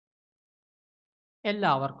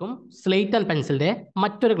എല്ലാവർക്കും slate and പെൻസിലിന്റെ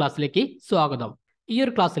മറ്റൊരു ക്ലാസ്സിലേക്ക് സ്വാഗതം. ഈ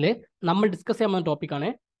ഒരു ക്ലാസ്സിൽ നമ്മൾ ഡിസ്കസ് ചെയ്യാൻ പോകുന്ന ടോപ്പിക്കാണ്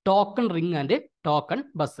token ring and token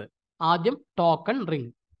bus. ആദ്യം token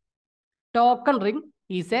ring. Token ring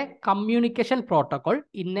is A communication protocol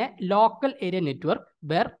in A local area network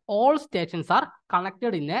were all stations are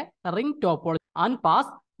connected in A ring topology and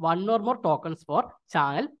pass one or more tokens four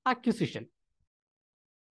channel acquisition.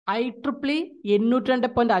 IEEE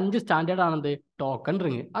 802.5 standard ആണെന്ത് token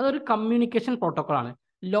ring. അതൊരു communication protocol ആണ്.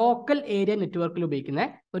 Local area നെറ്റ്വർക്കിൽ ഉപയോഗിക്കുന്ന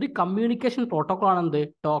ഒരു communication protocol ആണെന്ത്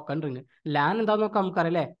token ring. LAN എന്താണെന്നൊക്കെ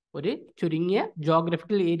നമുക്കറിയാലേ, ഒരു ചുരുങ്ങിയ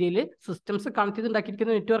geographical ഏരിയയിൽ systems connect ചെയ്ത്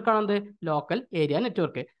ഉണ്ടാക്കിയിരിക്കുന്ന നെറ്റ്വർക്ക് ആണെന്ത് ലോക്കൽ ഏരിയ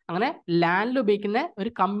നെറ്റ്വർക്ക്. അങ്ങനെ ലാനിൽ ഉപയോഗിക്കുന്ന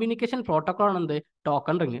ഒരു കമ്മ്യൂണിക്കേഷൻ പ്രോട്ടോകോൾ ആണെന്ത്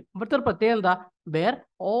ടോക്കൺ റിംഗ്. ഇവിടുത്തെ ഒരു പ്രത്യേകത എന്താ, where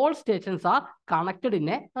all stations are connected in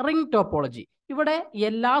A ring topology. ഇവിടെ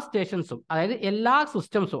എല്ലാ സ്റ്റേഷൻസും, അതായത് എല്ലാ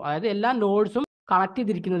സിസ്റ്റംസും, അതായത് എല്ലാ നോഡ്സും കണക്ട്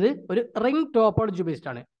ചെയ്തിരിക്കുന്നത് ഒരു റിംഗ് ടോപ്പോളജി ബേസ്ഡ്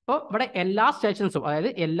ആണ്. അപ്പോൾ ഇവിടെ എല്ലാ സ്റ്റേഷൻസും, അതായത്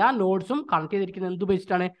എല്ലാ നോഡ്സും കണക്ട് ചെയ്തിരിക്കുന്നത് എന്ത്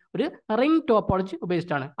ഉപയോഗിച്ചിട്ടാണ്, ഒരു റിംഗ് ടോപ്പോളജി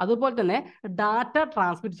ഉപയോഗിച്ചിട്ടാണ്. അതുപോലെ തന്നെ ഡാറ്റ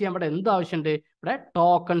ട്രാൻസ്മിറ്റ് ചെയ്യാൻ ഇവിടെ എന്ത് ആവശ്യമുണ്ട്, ഇവിടെ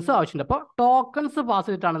ടോക്കൺസ് ആവശ്യമുണ്ട്. അപ്പോൾ ടോക്കൺസ് പാസ്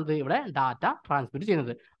ചെയ്തിട്ടാണ് എന്ത് ഇവിടെ ഡാറ്റ ട്രാൻസ്മിറ്റ്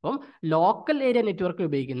ചെയ്യുന്നത്. അപ്പം ലോക്കൽ ഏരിയ നെറ്റ്വർക്കിൽ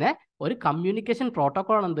ഉപയോഗിക്കുന്ന ഒരു കമ്മ്യൂണിക്കേഷൻ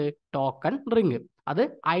പ്രോട്ടോകോൾ ആണ് എന്ത് ടോക്കൺ റിംഗ്. അത്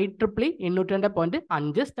IEEE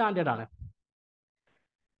 802.5 സ്റ്റാൻഡേർഡ് ആണ്.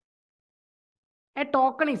 A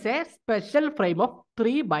token is a special frame of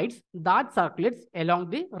 3 bytes that circulates along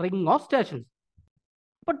the ring of stations.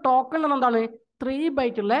 അപ്പോൾ ടോക്കൺ എന്താണ്, 3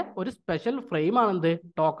 ബൈറ്റുള്ള ഒരു സ്പെഷ്യൽ ഫ്രെയിം ആണെന്ത്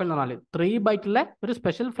ടോക്കൺ എന്ന് പറഞ്ഞാൽ. 3 ബൈറ്റുള്ള ഒരു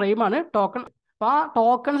സ്പെഷ്യൽ ഫ്രെയിം ആണ് ടോക്കൺ. അപ്പോൾ ആ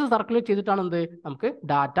ടോക്കൺസ് സർക്കുലേറ്റ് ചെയ്തിട്ടാണ് എന്ത് നമുക്ക്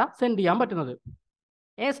ഡാറ്റ സെൻഡ് ചെയ്യാൻ പറ്റുന്നത്.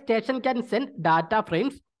 A station can send data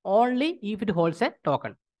frames only if it holds A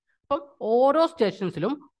token. അപ്പം ഓരോ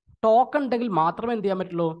സ്റ്റേഷൻസിലും ടോക്കൺ ഉണ്ടെങ്കിൽ മാത്രമേ എന്ത് ചെയ്യാൻ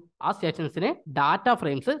പറ്റുള്ളൂ, ആ സ്റ്റേഷൻസിന് ഡാറ്റ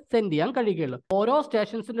ഫ്രെയിംസ് സെൻഡ് ചെയ്യാൻ കഴിയുകയുള്ളൂ. ഓരോ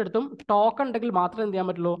സ്റ്റേഷൻസിന്റെ അടുത്തും ടോക്കൺ ഉണ്ടെങ്കിൽ മാത്രമേ എന്ത് ചെയ്യാൻ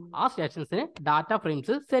പറ്റുള്ളൂ, ആ സ്റ്റേഷൻസിന് ഡാറ്റ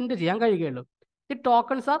ഫ്രെയിംസ് സെൻഡ് ചെയ്യാൻ കഴിയുകയുള്ളൂ. The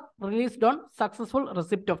tokens R released on successful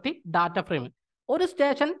receipt of the data frame. ഒരു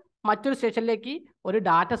സ്റ്റേഷൻ മറ്റൊരു സ്റ്റേഷനിലേക്ക് ഒരു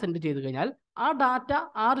ഡാറ്റ സെൻഡ് ചെയ്ത് കഴിഞ്ഞാൽ ആ ഡാറ്റ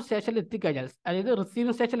ആ ഒരു സ്റ്റേഷനിൽ എത്തിക്കഴിഞ്ഞാൽ, അതായത്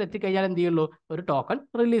റിസീവിംഗ് സ്റ്റേഷനിൽ എത്തിക്കഴിഞ്ഞാൽ എന്ത് ചെയ്യുള്ളൂ, ഒരു ടോക്കൺ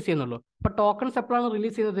റിലീസ് ചെയ്യുന്നുള്ളൂ. അപ്പോൾ ടോക്കൺസ് എപ്പോഴാണ്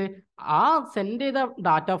റിലീസ് ചെയ്യുന്നത്, ആ സെൻഡ് ചെയ്ത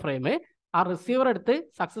ഡാറ്റ ഫ്രെയിം ആ റിസീവർ എടുത്ത്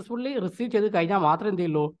സക്സസ്ഫുള്ളി റിസീവ് ചെയ്ത് കഴിഞ്ഞാൽ മാത്രമേ എന്ത്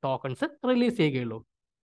ചെയ്യുള്ളൂ, ടോക്കൺസ് റിലീസ് ചെയ്യുകയുള്ളൂ.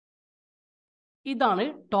 ഇതാണ്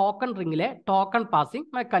ടോക്കൺ റിംഗിലെ ടോക്കൺ പാസിംഗ്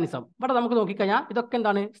മെക്കാനിസം. ഇവിടെ നമുക്ക് നോക്കിക്കഴിഞ്ഞാൽ ഇതൊക്കെ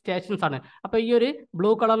എന്താണ്, സ്റ്റേഷൻസ് ആണ്. അപ്പൊ ഈ ഒരു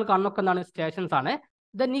ബ്ലൂ കളറിൽ കാണുന്നൊക്കെ എന്താണ്, സ്റ്റേഷൻസ് ആണ്.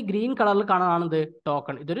 ദെൻ ഈ ഗ്രീൻ കളറിൽ കാണാനാണ്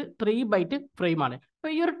ടോക്കൺ. ഇതൊരു 3 ബൈറ്റ് ഫ്രെയിം ആണ്. അപ്പൊ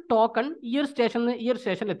ഈ ഒരു ടോക്കൺ ഈ ഒരു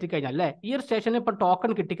സ്റ്റേഷനിൽ എത്തിക്കഴിഞ്ഞാൽ അല്ലെ, ഈ ഒരു സ്റ്റേഷനിൽ ഇപ്പൊ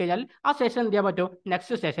ടോക്കൺ കിട്ടിക്കഴിഞ്ഞാൽ ആ സ്റ്റേഷൻ എന്ത് ചെയ്യാൻ പറ്റും,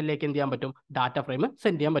 നെക്സ്റ്റ് സ്റ്റേഷനിലേക്ക് എന്ത് ചെയ്യാൻ പറ്റും, ഡാറ്റ ഫ്രെയിം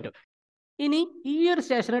സെൻഡ് ചെയ്യാൻ പറ്റും. ഇനി ഈ ഒരു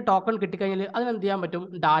സ്റ്റേഷനിൽ ടോക്കൺ കിട്ടിക്കഴിഞ്ഞാൽ അതിനെന്ത് ചെയ്യാൻ പറ്റും,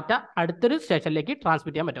 ഡാറ്റ അടുത്തൊരു സ്റ്റേഷനിലേക്ക്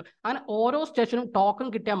ട്രാൻസ്മിറ്റ് ചെയ്യാൻ പറ്റും. അങ്ങനെ ഓരോ സ്റ്റേഷനും ടോക്കൺ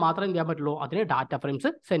കിട്ടിയാൽ മാത്രമേ എന്ത് ചെയ്യാൻ പറ്റുള്ളൂ, അതിന് ഡാറ്റ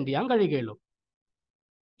ഫ്രെയിംസ് സെൻഡ് ചെയ്യാൻ കഴിയുകയുള്ളൂ.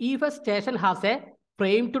 If a station has a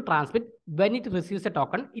frame to transmit, when it receives a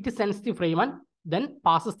token, it sends the frame and then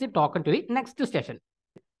passes the token to the next station.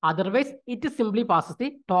 Otherwise, it simply passes the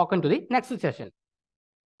token to the next station.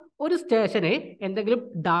 ഒരു സ്റ്റേഷന് എന്തെങ്കിലും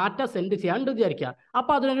data send ചെയ്യാണ്ട് വിചാരിക്കുക.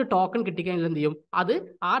 അപ്പോൾ അതിനൊരു token കിട്ടിക്കഴിഞ്ഞാൽ എന്ത് ചെയ്യും, അത്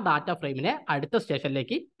ആ ഡാറ്റ ഫ്രെയിമിനെ അടുത്ത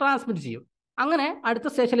സ്റ്റേഷനിലേക്ക് ട്രാൻസ്മിറ്റ് ചെയ്യും. അങ്ങനെ അടുത്ത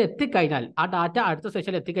സ്റ്റേഷനിൽ എത്തിക്കഴിഞ്ഞാൽ, ആ ഡാറ്റ അടുത്ത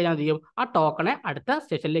സ്റ്റേഷനിൽ എത്തിക്കഴിഞ്ഞാൽ എന്ത് ചെയ്യും, ആ ടോക്കണെ അടുത്ത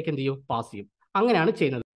സ്റ്റേഷനിലേക്ക് എന്ത് ചെയ്യും, പാസ് ചെയ്യും. അങ്ങനെയാണ്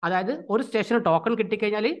ചെയ്യുന്നത്. അതായത് ഒരു സ്റ്റേഷന് ടോക്കൺ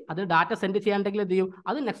കിട്ടിക്കഴിഞ്ഞാൽ അത് ഡാറ്റ സെൻഡ് ചെയ്യാണ്ടെങ്കിൽ എന്ത് ചെയ്യും,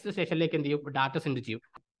 അത് നെക്സ്റ്റ് സ്റ്റേഷനിലേക്ക് എന്ത് ചെയ്യും, ഡാറ്റ സെൻഡ് ചെയ്യും.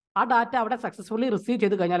 ആ ഡാറ്റ അവിടെ സക്സസ്ഫുള്ളി റിസീവ്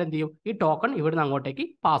ചെയ്ത് കഴിഞ്ഞാൽ എന്ത് ചെയ്യും, ഈ ടോക്കൺ ഇവിടുന്ന് അങ്ങോട്ടേക്ക്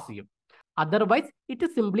പാസ് ചെയ്യും. Otherwise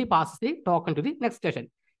it simply passes the token to the next station.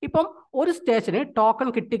 ഇപ്പം ഒരു സ്റ്റേഷന് ടോക്കൺ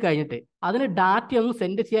കിട്ടിക്കഴിഞ്ഞിട്ട് അതിന് ഡാറ്റ ഒന്നും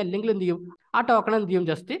സെൻഡ് ചെയ്യുക അല്ലെങ്കിൽ എന്ത് ചെയ്യും, ആ ടോക്കൺ എന്ത് ചെയ്യും,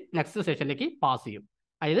 ജസ്റ്റ് നെക്സ്റ്റ് സ്റ്റേഷനിലേക്ക് പാസ് ചെയ്യും.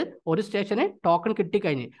 അതായത് ഒരു സ്റ്റേഷന് ടോക്കൺ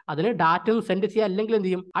കിട്ടിക്കഴിഞ്ഞ് അതിന് ഡാറ്റ ഒന്നും സെൻഡ് ചെയ്യുക അല്ലെങ്കിൽ എന്ത്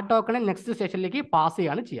ചെയ്യും, ആ ടോക്കണെ നെക്സ്റ്റ് സ്റ്റേഷനിലേക്ക് പാസ്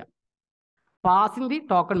ചെയ്യാണ് ചെയ്യുക. Passing the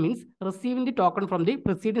token means receiving the token from the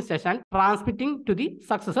preceding station and transmitting to the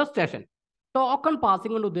successor station. Token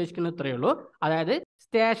passing കൊണ്ട് ഉദ്ദേശിക്കുന്നത് ഇത്രയേ ഉള്ളൂ. അതായത്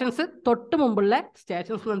സ്റ്റേഷൻസ് തൊട്ട് മുമ്പുള്ള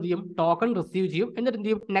സ്റ്റേഷൻസ് എന്ത് ചെയ്യും, ടോക്കൺ റിസീവ് ചെയ്യും, എന്നിട്ട് എന്ത്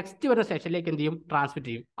ചെയ്യും, നെക്സ്റ്റ് വരുന്ന സ്റ്റേഷനിലേക്ക് എന്ത് ചെയ്യും, ട്രാൻസ്മിറ്റ്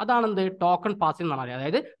ചെയ്യും. അതാണ് എന്ത് ടോക്കൺ പാസിംഗ് എന്ന് പറഞ്ഞാൽ.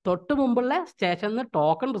 അതായത് തൊട്ട് മുമ്പുള്ള സ്റ്റേഷനിൽ നിന്ന്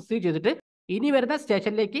ടോക്കൺ റിസീവ് ചെയ്തിട്ട് ഇനി വരുന്ന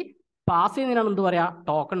സ്റ്റേഷനിലേക്ക് പാസ് ചെയ്യുന്നതിനാണ് എന്ത് പറയാ,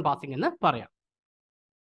 ടോക്കൺ പാസിംഗ് എന്ന് പറയാം.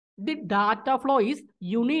 The data flow is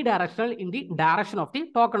unidirectional in the direction of the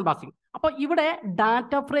token passing. അപ്പൊ ഇവിടെ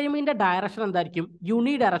ഡാറ്റ ഫ്രെയിമിന്റെ ഡയറക്ഷൻ എന്തായിരിക്കും,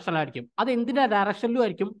 യൂണിഡയറക്ഷണൽ ആയിരിക്കും. അത് എന്തിന്റെ ഡയറക്ഷനിലും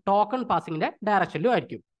ആയിരിക്കും, ടോക്കൺ പാസിംഗിന്റെ ഡയറക്ഷനിലും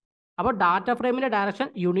ആയിരിക്കും. അപ്പോൾ ഡാറ്റ ഫ്രെയിമിന്റെ ഡയറക്ഷൻ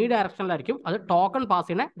യൂണിഡയറക്ഷനിലായിരിക്കും, അത് ടോക്കൺ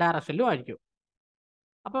പാസിംഗിന്റെ ഡയറക്ഷനിലും ആയിരിക്കും.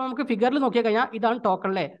 അപ്പോൾ നമുക്ക് ഫിഗറിൽ നോക്കിയാൽ കഴിഞ്ഞാൽ ഇതാണ്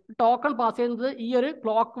ടോക്കൺ അല്ലേ. ടോക്കൺ പാസ് ചെയ്യുന്നത് ഈ ഒരു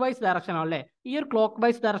ക്ലോക്ക് വൈസ് ഡയറക്ഷൻ ആണല്ലേ. ഈ ഒരു ക്ലോക്ക്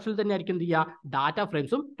വൈസ് ഡയറക്ഷനിൽ തന്നെ ആയിരിക്കും എന്ത് ചെയ്യുക, ഡാറ്റ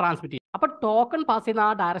ഫ്രെയിംസും ട്രാൻസ്മിറ്റ് ചെയ്യുക. അപ്പോൾ ടോക്കൺ പാസ് ചെയ്യുന്ന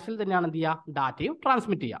ആ ഡയറക്ഷനിൽ തന്നെയാണ് എന്ത് ചെയ്യുക, ഡാറ്റയും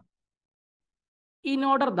ട്രാൻസ്മിറ്റ് ചെയ്യുക. In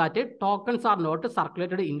order that tokens are not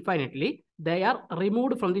circulated infinitely, they are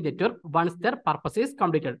removed from the network once their purpose is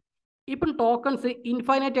completed. ഇപ്പം ടോക്കൺസ്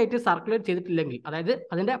ഇൻഫൈനൈറ്റ് ആയിട്ട് സർക്കുലേറ്റ് ചെയ്തിട്ടില്ലെങ്കിൽ, അതായത്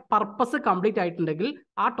അതിന്റെ പർപ്പസ് കംപ്ലീറ്റ് ആയിട്ടുണ്ടെങ്കിൽ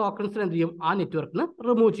ആ ടോക്കൺസിന് എന്ത് ചെയ്യും, ആ നെറ്റ്വർക്കിന്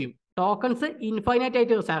റിമൂവ് ചെയ്യും. ടോക്കൺസ് ഇൻഫൈനൈറ്റ്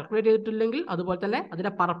ആയിട്ട് സർക്കുലേറ്റ് ചെയ്തിട്ടില്ലെങ്കിൽ, അതുപോലെ തന്നെ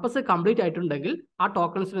അതിന്റെ പർപ്പസ് കംപ്ലീറ്റ് ആയിട്ടുണ്ടെങ്കിൽ ആ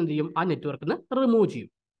ടോക്കൺസിന് എന്ത് ചെയ്യും, ആ നെറ്റ്വർക്കിന് റിമൂവ് ചെയ്യും.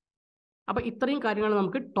 അപ്പൊ ഇത്രയും കാര്യങ്ങളാണ്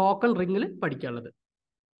നമുക്ക് ടോക്കൺ റിങ്ങിൽ പഠിക്കാനുള്ളത്.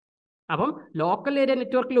 അപ്പം ലോക്കൽ ഏരിയ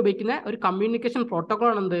നെറ്റ്വർക്കിൽ ഉപയോഗിക്കുന്ന ഒരു കമ്മ്യൂണിക്കേഷൻ പ്രോട്ടോകോൾ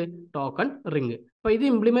ആണ് എന്ത്, ടോക്കൺ റിങ്. അപ്പൊ ഇത്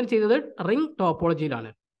ഇംപ്ലിമെന്റ് ചെയ്തത് റിംഗ് ടോപ്പോളജിയിലാണ്.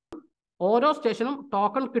 ഓരോ സ്റ്റേഷനും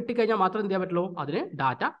ടോക്കൺ കിട്ടിക്കഴിഞ്ഞാൽ മാത്രം എന്ത് ചെയ്യാൻ പറ്റുള്ളൂ, അതിന്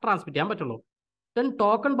ഡാറ്റ ട്രാൻസ്മിറ്റ് ചെയ്യാൻ പറ്റുള്ളൂ. ദെൻ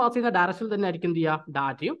ടോക്കൺ പാസ് ചെയ്യുന്ന ഡയറക്ഷനിൽ തന്നെ ആയിരിക്കും എന്ത് ചെയ്യുക,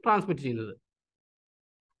 ഡാറ്റയും ട്രാൻസ്മിറ്റ് ചെയ്യുന്നത്.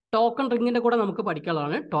 ടോക്കൺ റിങ്ങിന്റെ കൂടെ നമുക്ക്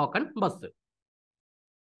പഠിക്കാനുള്ളതാണ് token bus.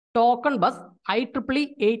 Token bus IEEE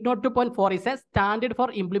 802.4 is a standard for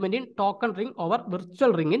implementing token ring over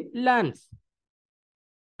virtual ring in LANs.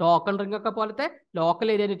 Token ring ഒക്കെ പോലത്തെ ലോക്കൽ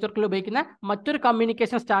ഏരിയ നെറ്റ്വർക്കിൽ ഉപയോഗിക്കുന്ന മറ്റൊരു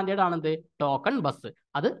കമ്മ്യൂണിക്കേഷൻ സ്റ്റാൻഡേർഡ് ആണെന്ത്, ടോക്കൺ ബസ്.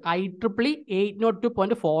 അത് IEEE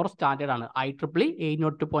 802.4 സ്റ്റാൻഡേർഡ് ആണ്. IEEE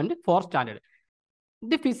 802.4 standard.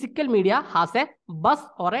 The physical media has a bus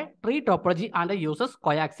or a tree topology and uses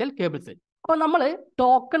coaxial cables. അപ്പോൾ നമ്മൾ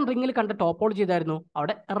token റിംഗിൽ കണ്ട ടോപ്പോളജി ഇതായിരുന്നു,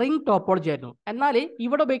 അവിടെ റിംഗ് ടോപ്പോളജി ആയിരുന്നു. എന്നാൽ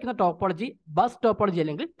ഇവിടെ ഉപയോഗിക്കുന്ന ടോപ്പോളജി ബസ് ടോപ്പോളജി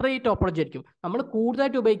അല്ലെങ്കിൽ ട്രീ ടോപ്പോളജി ആയിരിക്കും. നമ്മൾ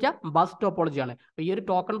കൂടുതലായിട്ട് ഉപയോഗിക്കുക ബസ് ടോപ്പോളജിയാണ്. അപ്പോൾ ഈ ഒരു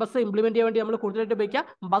ടോക്കൺ ബസ് ഇംപ്ലിമെന്റ് ചെയ്യാൻ വേണ്ടി നമ്മൾ കൂടുതലായിട്ട് ഉപയോഗിക്കുക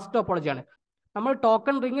ബസ് ടോപ്പോളജിയാണ്. നമ്മൾ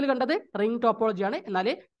ടോക്കൺ റിംഗിൽ കണ്ടത് റിംഗ് ടോപ്പോളജിയാണ്. എന്നാൽ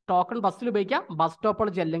ടോക്കൺ ബസ്സിൽ ഉപയോഗിക്കുക ബസ്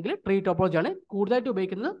ടോപ്പോളജി അല്ലെങ്കിൽ ട്രീ ടോപ്പോളജിയാണ്. കൂടുതലായിട്ട്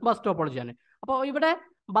ഉപയോഗിക്കുന്നത് ബസ് ടോപ്പോളജിയാണ്. അപ്പോൾ ഇവിടെ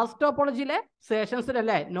ബസ് ടോപ്പോളജിയിലെ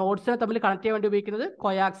സെഷൻസിലല്ലേ നോഡ്സിനെ തമ്മിൽ കണക്ട് ചെയ്യാൻ വേണ്ടി ഉപയോഗിക്കുന്നത്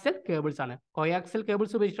കോയാക്സിയൽ കേബിൾസ് ആണ്. കോയാക്സിയൽ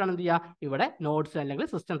കേബിൾസ് ഉപയോഗിച്ചിട്ടാണ് എന്ത് ചെയ്യുക, ഇവിടെ നോഡ്സ് അല്ലെങ്കിൽ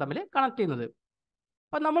സിസ്റ്റം തമ്മിൽ കണക്ട് ചെയ്യുന്നത്.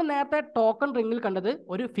 അപ്പം നമ്മൾ നേരത്തെ ടോക്കൺ റിംഗിൽ കണ്ടത്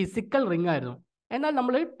ഒരു ഫിസിക്കൽ റിംഗ് ആയിരുന്നു. എന്നാൽ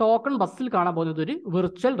നമ്മൾ ടോക്കൺ ബസ്സിൽ കാണാൻ പോകുന്നത് ഒരു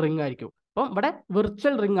വിർച്വൽ റിംഗ് ആയിരിക്കും. അപ്പം ഇവിടെ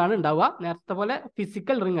വിർച്വൽ റിംഗ് ആണ് ഉണ്ടാവുക, നേരത്തെ പോലെ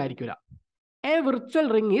ഫിസിക്കൽ റിംഗ് ആയിരിക്കില്ല. A virtual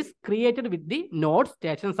ring is created with the node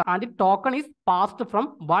stations and the token is passed from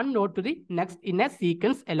one node to the next in a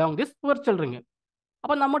sequence along this virtual ring.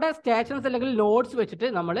 അപ്പോൾ നമ്മുടെ stations അല്ലെങ്കിൽ nodes വെച്ചിട്ട്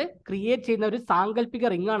നമ്മൾ create ചെയ്യുന്ന ഒരു സാങ്കല്പിക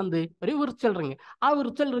ring ആണെന്ത്, ഒരു virtual ring. ആ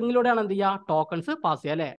വിർച്വൽ റിംഗിലൂടെയാണ് എന്ത് ചെയ്യുക, ടോക്കൺസ് പാസ്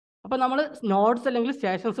ചെയ്യുക അല്ലേ. അപ്പോൾ നമ്മൾ നോഡ്സ് അല്ലെങ്കിൽ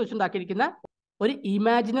സ്റ്റേഷൻസ് വെച്ചുണ്ടാക്കിയിരിക്കുന്ന ഒരു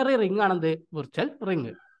imaginary ring ആണെന്ത്, virtual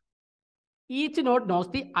ring. Each node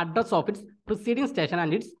nose the address of its preceding station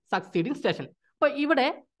and it's succeeding station. അപ്പോൾ ഇവിടെ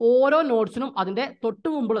ഓരോ നോഡ്സിനും അതിന്റെ തൊട്ട്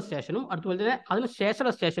മുമ്പുള്ള സ്റ്റേഷനും അതുപോലെ തന്നെ അതിന്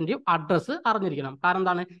ശേഷമുള്ള സ്റ്റേഷന്റെയും അഡ്രസ്സ് അറിഞ്ഞിരിക്കണം. കാരണം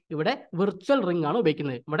എന്താണ്, ഇവിടെ വിർച്വൽ റിംഗ് ആണ്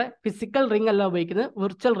ഉപയോഗിക്കുന്നത്. ഇവിടെ ഫിസിക്കൽ റിംഗ് അല്ല ഉപയോഗിക്കുന്നത്,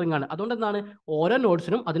 വിർച്വൽ റിംഗ് ആണ്. അതുകൊണ്ട് എന്താണ്, ഓരോ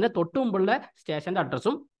നോഡ്സിനും അതിന്റെ തൊട്ട് മുമ്പുള്ള സ്റ്റേഷന്റെ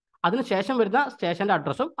അഡ്രസ്സും അതിന് ശേഷം വരുന്ന സ്റ്റേഷന്റെ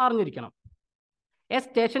അഡ്രസ്സും അറിഞ്ഞിരിക്കണം. A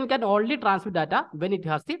station can only transmit data when it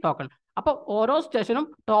has the token. അപ്പോൾ ഓരോ സ്റ്റേഷനും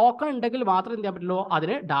ടോക്കൺ ഉണ്ടെങ്കിൽ മാത്രമേ എന്ത് ചെയ്യാൻ പറ്റുള്ളൂ,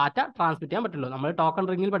 അതിന് ഡാറ്റ ട്രാൻസ്മിറ്റ് ചെയ്യാൻ പറ്റുള്ളൂ. നമ്മൾ ടോക്കൺ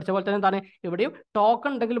റിംഗിൽ പഠിച്ച പോലെ തന്നെ എന്താണ്, ഇവിടെയും ടോക്കൺ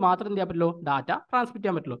ഉണ്ടെങ്കിൽ മാത്രമേ എന്ത് ചെയ്യാൻ പറ്റുള്ളൂ, ഡാറ്റ ട്രാൻസ്മിറ്റ്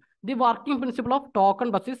ചെയ്യാൻ പറ്റുള്ളൂ. The working principle of token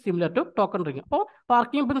bus is similar to token ring. അപ്പോൾ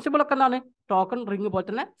വർക്കിംഗ് പ്രിൻസിപ്പിൾ ഒക്കെ എന്താണ്, ടോക്കൺ റിംഗ് പോലെ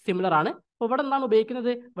തന്നെ സിമിലർ ആണ്. അപ്പോൾ ഇവിടെ എന്താണ്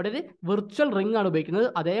ഉപയോഗിക്കുന്നത്, ഇവിടെ ഒരു വിർച്വൽ റിംഗ് ആണ് ഉപയോഗിക്കുന്നത്.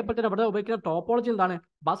 അതേപോലെ തന്നെ ഇവിടെ ഉപയോഗിക്കുന്ന ടോപ്പോളജി എന്താണ്,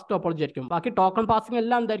 ബസ് ടോപ്പോളജി ആയിരിക്കും. ബാക്കി ടോക്കൺ പാസിംഗ്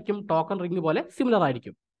എല്ലാം എന്തായിരിക്കും, ടോക്കൺ റിംഗ് പോലെ സിമിലർ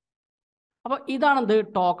ആയിരിക്കും. അപ്പോൾ ഇതാണെന്ത്,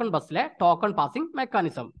 ടോക്കൺ ബസ്സിലെ ടോക്കൺ പാസിംഗ്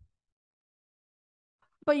മെക്കാനിസം.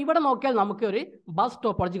 അപ്പോൾ ഇവിടെ നോക്കിയാൽ നമുക്ക് ഒരു ബസ്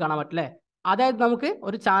ടോപ്പോളജി കാണാൻ പറ്റില്ലേ. അതായത് നമുക്ക്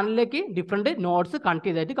ഒരു ചാനലിലേക്ക് ഡിഫറെന്റ് നോഡ്സ് കണക്ട്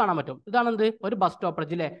ചെയ്തായിട്ട് കാണാൻ പറ്റും. ഇതാണെന്ത്, ഒരു ബസ്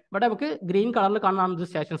ടോപ്പോളജി അല്ലേ. ഇവിടെ നമുക്ക് ഗ്രീൻ കളറിൽ കാണാൻ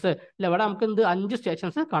സ്റ്റേഷൻസ് അല്ലെ. ഇവിടെ നമുക്ക് എന്ത് 5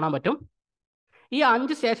 സ്റ്റേഷൻസ് കാണാൻ പറ്റും. ഈ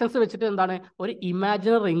 5 സ്റ്റേഷൻസ് വെച്ചിട്ട് എന്താണ്, ഒരു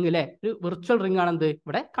ഇമാജിനറി റിംഗ് അല്ലേ, ഒരു വിർച്വൽ റിംഗ് ആണ് എന്ത്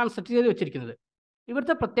ഇവിടെ കൺസ്ട്രക്ട് ചെയ്ത് വെച്ചിരിക്കുന്നത്.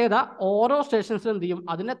 ഇവിടുത്തെ പ്രത്യേകത, ഓരോ സ്റ്റേഷൻസിനും എന്ത് ചെയ്യും,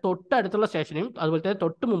 അതിന്റെ തൊട്ടടുത്തുള്ള സ്റ്റേഷനെയും അതുപോലെ തന്നെ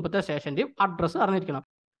തൊട്ട് മുമ്പത്തെ സ്റ്റേഷന്റെയും അഡ്രസ്സ് അറിഞ്ഞിരിക്കണം.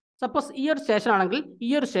 സപ്പോസ് ഈ ഒരു സ്റ്റേഷൻ ആണെങ്കിൽ ഈ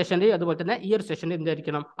ഒരു സ്റ്റേഷന്റെയും അതുപോലെ തന്നെ ഈ ഒരു സ്റ്റേഷന്റെ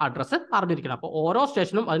എന്തായിരിക്കണം, അഡ്രസ്സ് അറിഞ്ഞിരിക്കണം. അപ്പോൾ ഓരോ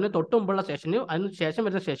സ്റ്റേഷനും അതിന് തൊട്ട് മുമ്പുള്ള സ്റ്റേഷന്റെയും അതിന് ശേഷം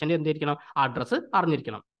വരുന്ന സ്റ്റേഷന്റെ എന്തായിരിക്കണം, അഡ്രസ്സ്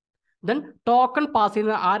അറിഞ്ഞിരിക്കണം. ദെൻ ടോക്കൺ പാസ്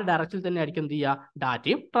ചെയ്യുന്ന ആ ഒരു ഡയറക്ഷനിൽ തന്നെ ആയിരിക്കും എന്ത് ചെയ്യുക,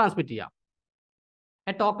 ഡാറ്റയും ട്രാൻസ്മിറ്റ് ചെയ്യുക.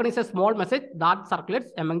 A token is a small message that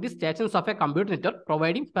circulates among the stations of a computer network,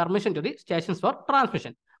 providing permission to the stations for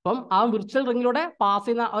transmission. അപ്പം ആ വിർച്വൽ റിംഗിലൂടെ പാസ്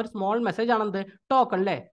ചെയ്യുന്ന ഒരു സ്മോൾ മെസ്സേജ് ആണെന്ത്, ടോക്കൺ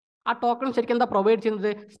അല്ലേ. ആ ടോക്കൺ ശരിക്കും എന്താ പ്രൊവൈഡ്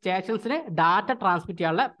ചെയ്യുന്നത്, സ്റ്റേഷൻസിന് ഡാറ്റ ട്രാൻസ്മിറ്റ്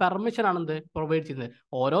ചെയ്യാനുള്ള പെർമിഷൻ ആണെന്ത് പ്രൊവൈഡ് ചെയ്യുന്നത്.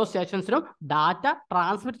 ഓരോ സ്റ്റേഷൻസിനും ഡാറ്റ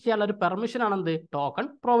ട്രാൻസ്മിറ്റ് ചെയ്യാനുള്ള ഒരു പെർമിഷൻ ആണെന്ത് ടോക്കൺ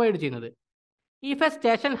പ്രൊവൈഡ് ചെയ്യുന്നത്. If a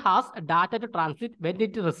station has data to transmit, when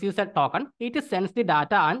it receives a token, it sends the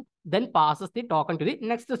data and then passes the token to the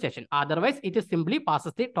next station. Otherwise, it simply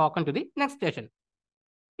passes the token to the next station.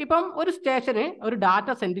 ഇപ്പം ഒരു സ്റ്റേഷന് ഒരു data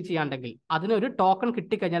send ചെയ്യാണ്ടെങ്കിൽ അതിനൊരു token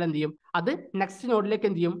കിട്ടിക്കഴിഞ്ഞാൽ എന്ത് ചെയ്യും, അത് next നോഡിലേക്ക്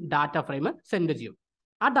എന്ത് ചെയ്യും, ഡാറ്റ ഫ്രെയിം സെൻഡ് ചെയ്യും.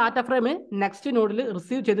 ആ ഡാറ്റ ഫ്രെയിം നെക്സ്റ്റ് നോഡിൽ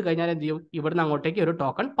റിസീവ് ചെയ്ത് കഴിഞ്ഞാൽ എന്ത് ചെയ്യും, ഇവിടുന്ന് അങ്ങോട്ടേക്ക് ഒരു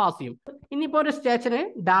ടോക്കൺ പാസ് ചെയ്യും. ഇനിയിപ്പോൾ ഒരു സ്റ്റേഷന്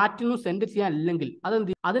ഡാറ്റ ഒന്നും സെൻഡ് ചെയ്യാനില്ലെങ്കിൽ അതെന്ത്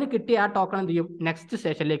ചെയ്യും, അതിന് കിട്ടിയ ആ ടോക്കൺ എന്ത് ചെയ്യും, നെക്സ്റ്റ്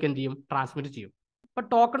സ്റ്റേഷനിലേക്ക് എന്ത് ചെയ്യും, ട്രാൻസ്മിറ്റ് ചെയ്യും. ഇപ്പൊ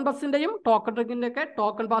ടോക്കൺ ബസ്സിന്റെയും ടോക്കൺ റിംഗിന്റെ ഒക്കെ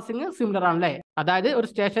ടോക്കൺ പാസിംഗ് സിമിലർ ആണല്ലേ. അതായത് ഒരു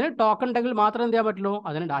സ്റ്റേഷന് ടോക്കൺ ഉണ്ടെങ്കിൽ മാത്രമേ എന്ത് ചെയ്യാൻ പറ്റുള്ളൂ,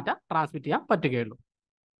 അതിന് ഡാറ്റ ട്രാൻസ്മിറ്റ് ചെയ്യാൻ പറ്റുകയുള്ളൂ.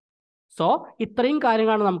 സോ ഇത്രയും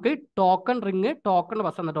കാര്യങ്ങളാണ് നമുക്ക് ടോക്കൺ റിംഗ് ടോക്കൺ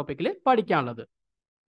ബസ് എന്ന ടോപ്പിക്കിൽ പഠിക്കാനുള്ളത്.